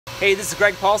Hey, this is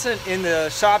Greg Paulson in the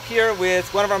shop here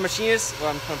with one of our machinists.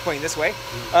 Well, I'm pointing this way,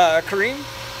 Kareem.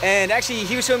 And actually,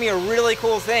 he was showing me a really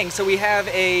cool thing. So we have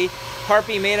a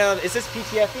harpy made of, is this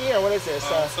PTFE or what is this?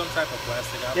 Some type of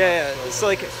plastic. Yeah, it's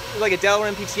like a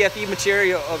Delrin PTFE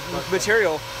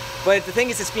material. But the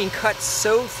thing is, it's being cut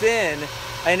so thin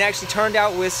and actually turned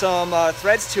out with some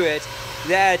threads to it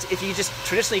that if you just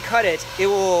traditionally cut it, it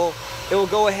will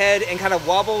go ahead and kind of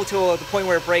wobble to the point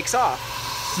where it breaks off.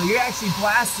 So you actually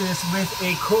blast this with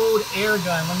a cold air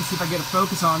gun. Let me see if I get a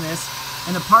focus on this.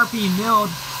 And the part being milled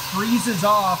freezes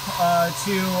off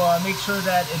to make sure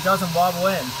that it doesn't wobble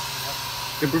in.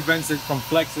 It prevents it from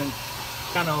flexing,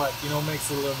 kind of like, makes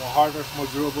it a little more harder, more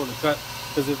durable to cut.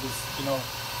 Because if it's, in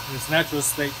its natural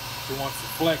state, it wants to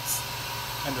flex,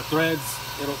 and the threads,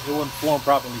 it wouldn't form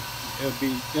properly.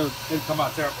 It'll come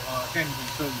out terrible. I can't even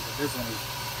show you, but this one is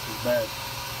bad.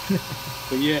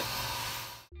 But yeah.